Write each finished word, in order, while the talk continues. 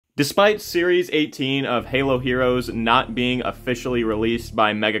Despite Series 18 of Halo Heroes not being officially released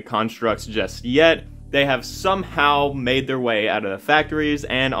by Mega Construx just yet, they have somehow made their way out of the factories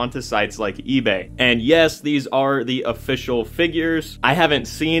and onto sites like eBay. And yes, these are the official figures. I haven't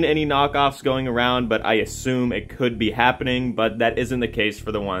seen any knockoffs going around, but I assume it could be happening, but that isn't the case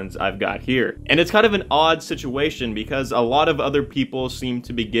for the ones I've got here. And it's kind of an odd situation because a lot of other people seem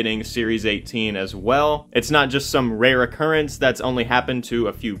to be getting Series 18 as well. It's not just some rare occurrence that's only happened to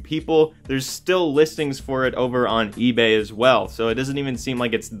a few people. There's still listings for it over on eBay as well, so it doesn't even seem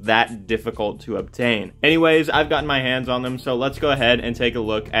like it's that difficult to obtain. Anyways, I've gotten my hands on them, so let's go ahead and take a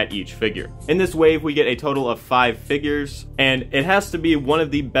look at each figure. In this wave, we get a total of 5 figures, and it has to be one of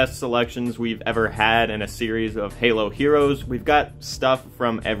the best selections we've ever had in a series of Halo Heroes. We've got stuff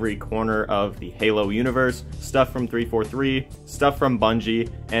from every corner of the Halo universe, stuff from 343, stuff from Bungie,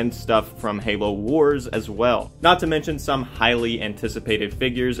 and stuff from Halo Wars as well. Not to mention some highly anticipated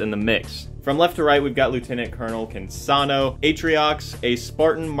figures in the mix. From left to right, we've got Lieutenant Colonel Cansano, Atriox, a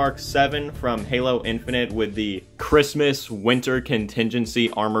Spartan Mark 7 from Halo Infinite with the Christmas Winter Contingency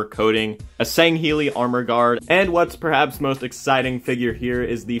armor coating, a Sangheili armor guard, and what's perhaps most exciting figure here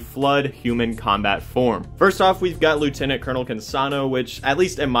is the Flood human combat form. First off, we've got Lieutenant Colonel Cansano, which, at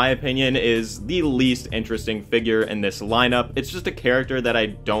least in my opinion, is the least interesting figure in this lineup. It's just a character that I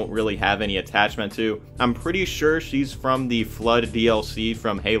don't really have any attachment to. I'm pretty sure she's from the Flood DLC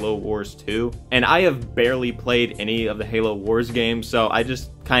from Halo Wars 2, and I have barely played any of the Halo Wars games, so I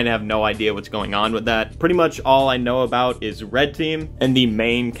just kind of have no idea what's going on with that. Pretty much all I know about is Red Team and the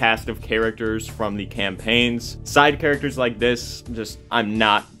main cast of characters from the campaigns. Side characters like this, I'm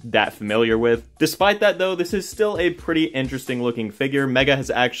not that familiar with. Despite that though, this is still a pretty interesting looking figure. Mega has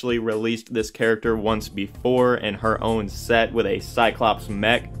actually released this character once before in her own set with a Cyclops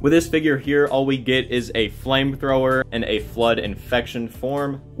mech. With this figure here, all we get is a flamethrower and a Flood infection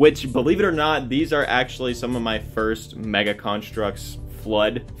form, which, believe it or not, these are actually some of my first Mega Construx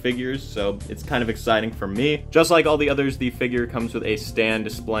Flood figures, so it's kind of exciting for me. Just like all the others, the figure comes with a stand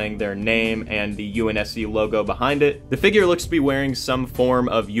displaying their name and the UNSC logo behind it. The figure looks to be wearing some form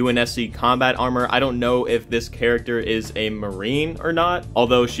of UNSC combat armor. I don't know if this character is a Marine or not,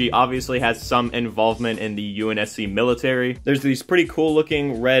 although she obviously has some involvement in the UNSC military. There's these pretty cool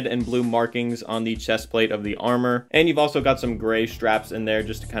looking red and blue markings on the chest plate of the armor, and you've also got some gray straps in there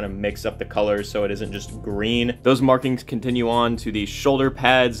just to kind of mix up the colors so it isn't just green. Those markings continue on to the shoulder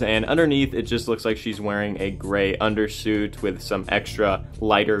pads, and underneath it just looks like she's wearing a gray undersuit with some extra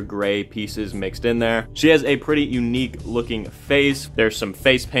lighter gray pieces mixed in there. She has a pretty unique looking face. There's some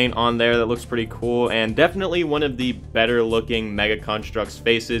face paint on there that looks pretty cool, and definitely one of the better looking Mega Construx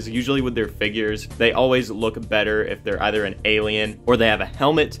faces. Usually with their figures, they always look better if they're either an alien or they have a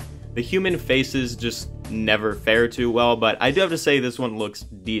helmet. The human faces just never fare too well, but I do have to say this one looks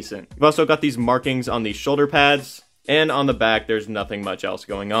decent. You've also got these markings on the shoulder pads, and on the back, there's nothing much else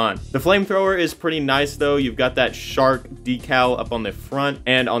going on. The flamethrower is pretty nice though. You've got that shark decal up on the front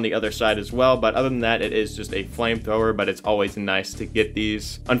and on the other side as well, but other than that, it is just a flamethrower, but it's always nice to get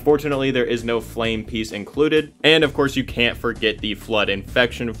these. Unfortunately, there is no flame piece included, and of course, you can't forget the Flood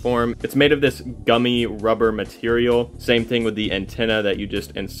infection form. It's made of this gummy rubber material. Same thing with the antenna that you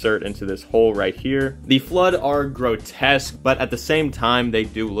just insert into this hole right here. The Flood are grotesque, but at the same time, they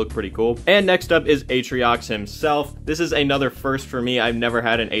do look pretty cool. And next up is Atriox himself. This is another first for me. I've never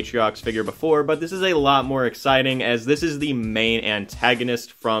had an Atriox figure before, but this is a lot more exciting as this is the main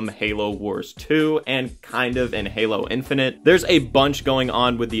antagonist from Halo Wars 2 and kind of in Halo Infinite. There's a bunch going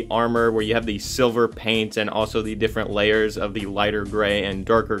on with the armor where you have the silver paint and also the different layers of the lighter gray and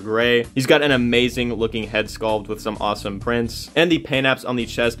darker gray. He's got an amazing looking head sculpt with some awesome prints, and the paint apps on the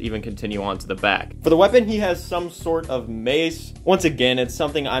chest even continue on to the back. For the weapon, he has some sort of mace. Once again, it's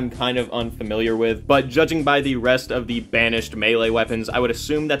something I'm kind of unfamiliar with, but judging by the rest of the banished melee weapons, I would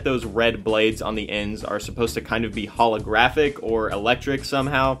assume that those red blades on the ends are supposed to kind of be holographic or electric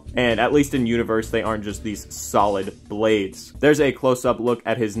somehow, and at least in universe they aren't just these solid blades. There's a close-up look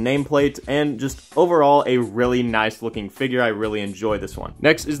at his nameplate, and just overall a really nice looking figure. I really enjoy this one.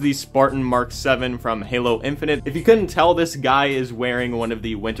 Next is the Spartan Mark 7 from Halo Infinite. If you couldn't tell, this guy is wearing one of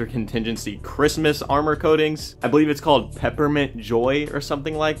the Winter Contingency Christmas armor coatings. I believe it's called Peppermint Joy or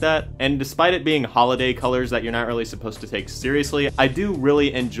something like that, and despite it being holiday colors that you're not really supposed to take seriously, I do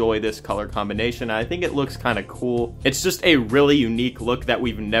really enjoy this color combination. I think it looks kind of cool. It's just a really unique look that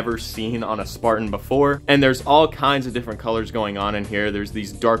we've never seen on a Spartan before, and there's all kinds of different colors going on in here. There's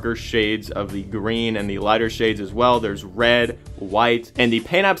these darker shades of the green and the lighter shades as well. There's red, white, and the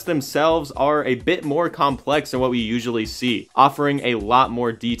paint apps themselves are a bit more complex than what we usually see, offering a lot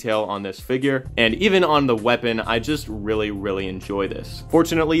more detail on this figure, and even on the weapon. I just really enjoy this.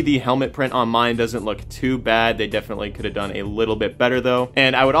 Fortunately, the helmet print on mine doesn't look too bad. They definitely could have done a little bit better though,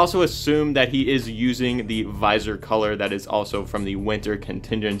 and I would also assume that he is using the visor color that is also from the Winter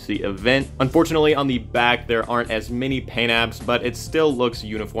Contingency event. Unfortunately, on the back there aren't as many paint apps, but it still looks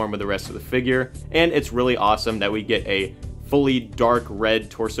uniform with the rest of the figure, and it's really awesome that we get a fully dark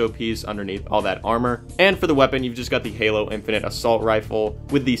red torso piece underneath all that armor. And for the weapon, you've just got the Halo Infinite assault rifle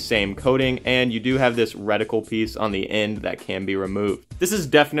with the same coating, and you do have this reticle piece on the end that can be removed. This is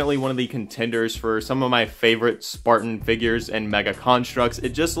definitely one of the contenders for some of my favorite Spartan figures and Mega Constructs. It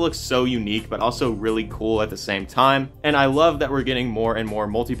just looks so unique, but also really cool at the same time. And I love that we're getting more and more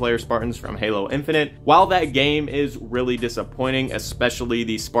multiplayer Spartans from Halo Infinite. While that game is really disappointing, especially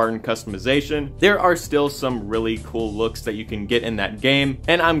the Spartan customization, there are still some really cool looks that you can get in that game,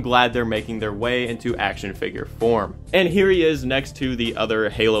 and I'm glad they're making their way into action figure form. And here he is next to the other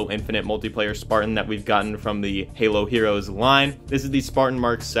Halo Infinite multiplayer Spartan that we've gotten from the Halo Heroes line. This is the Spartan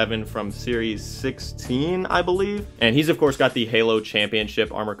Mark 7 from Series 16, I believe. And he's of course got the Halo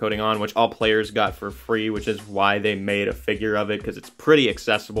Championship armor coating on, which all players got for free, which is why they made a figure of it, because it's pretty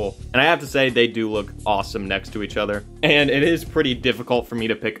accessible. And I have to say, they do look awesome next to each other. And it is pretty difficult for me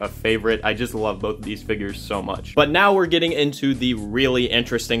to pick a favorite. I just love both of these figures so much. But now we're getting into the really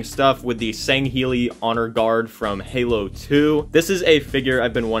interesting stuff with the Sangheili Honor Guard from Halo 2. This is a figure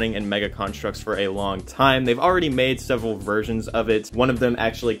I've been wanting in Mega Constructs for a long time. They've already made several versions of it. One of them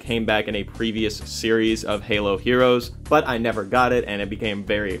actually came back in a previous series of Halo Heroes, but I never got it and it became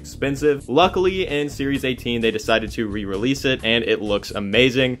very expensive. Luckily, in Series 18, they decided to re-release it and it looks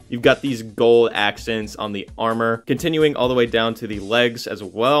amazing. You've got these gold accents on the armor, continuing all the way down to the legs as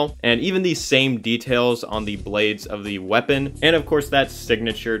well, and even the same details on the blades of the weapon, and of course that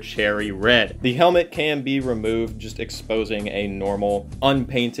signature cherry red. The helmet can be removed, just exposing a normal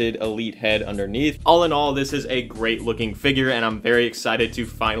unpainted elite head underneath. All in all, this is a great looking figure and I'm very excited to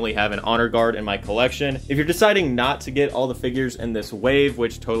finally have an honor guard in my collection. If you're deciding not to get all the figures in this wave,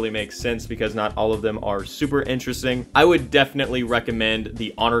 which totally makes sense because not all of them are super interesting, I would definitely recommend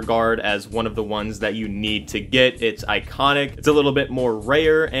the honor guard as one of the ones that you need to get. It's iconic, it's a little bit more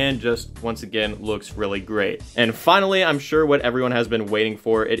rare, and just once again looks really great. And finally, I'm sure what everyone has been waiting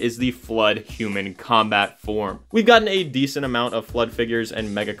for, it is the Flood human combat form. We've gotten a decent amount of Flood figures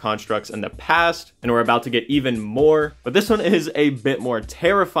and Mega Constructs in the past, and we're about to get even more, but this one is a bit more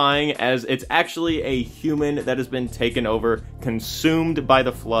terrifying as it's actually a human that has been taken over, consumed by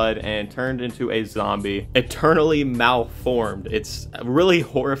the Flood, and turned into a zombie, eternally malformed. It's a really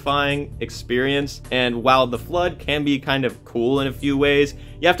horrifying experience, and while the Flood can be kind of cool in a few ways,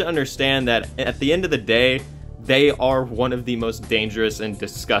 you have to understand that at the end of the day, they are one of the most dangerous and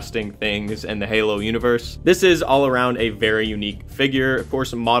disgusting things in the Halo universe. This is all around a very unique figure, of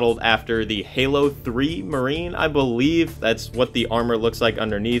course modeled after the Halo 3 Marine, I believe. That's what the armor looks like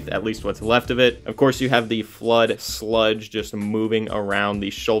underneath, at least what's left of it. Of course, you have the Flood sludge just moving around the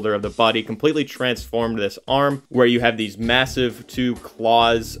shoulder of the body, completely transformed this arm, where you have these massive two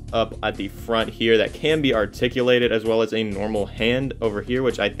claws up at the front here that can be articulated, as well as a normal hand over here,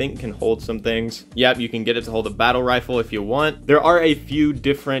 which I think can hold some things. Yep, you can get it to hold a battle rifle if you want. There are a few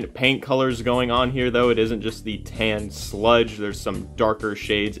different paint colors going on here though. It isn't just the tan sludge. There's some darker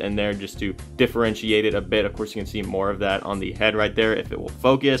shades in there just to differentiate it a bit. Of course, you can see more of that on the head right there if it will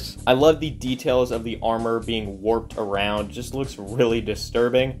focus. I love the details of the armor being warped around. Just looks really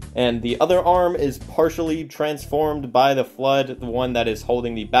disturbing. And the other arm is partially transformed by the Flood, the one that is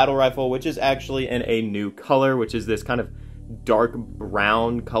holding the battle rifle, which is actually in a new color, which is this kind of dark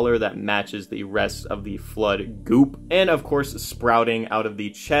brown color that matches the rest of the Flood goop. And of course, sprouting out of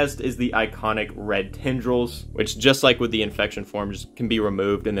the chest is the iconic red tendrils, which just like with the infection form, just can be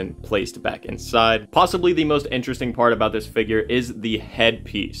removed and then placed back inside. Possibly the most interesting part about this figure is the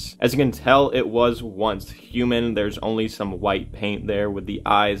headpiece. As you can tell, it was once human. There's only some white paint there with the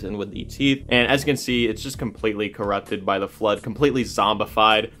eyes and with the teeth. And as you can see, it's just completely corrupted by the Flood, completely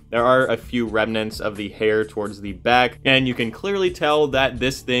zombified. There are a few remnants of the hair towards the back, and you can clearly tell that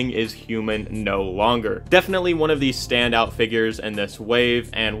this thing is human no longer. Definitely one of the standout figures in this wave,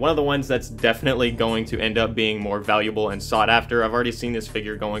 and one of the ones that's definitely going to end up being more valuable and sought after. I've already seen this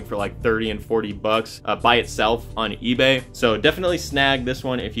figure going for like 30 and 40 bucks by itself on eBay, so definitely snag this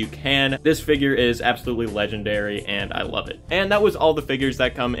one if you can. This figure is absolutely legendary, and I love it. And that was all the figures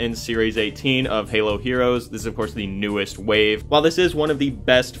that come in Series 18 of Halo Heroes. This is of course the newest wave. While this is one of the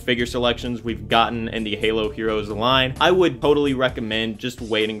best figure selections we've gotten in the Halo Heroes line, I would totally recommend just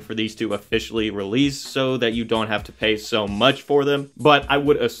waiting for these to officially release so that you don't have to pay so much for them. But I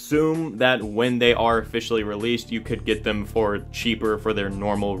would assume that when they are officially released, you could get them for cheaper for their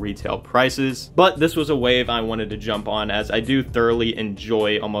normal retail prices. But this was a wave I wanted to jump on, as I do thoroughly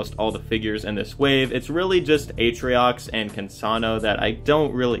enjoy almost all the figures in this wave. It's really just Atriox and Cansano that I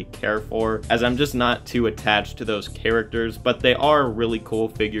don't really care for, as I'm just not too attached to those characters, but they are really cool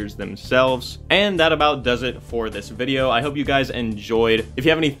figures themselves. And that about does it for this video. I hope you guys enjoyed. If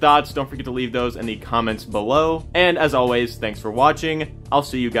you have any thoughts, don't forget to leave those in the comments below. And as always, thanks for watching. I'll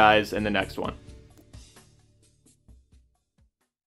see you guys in the next one.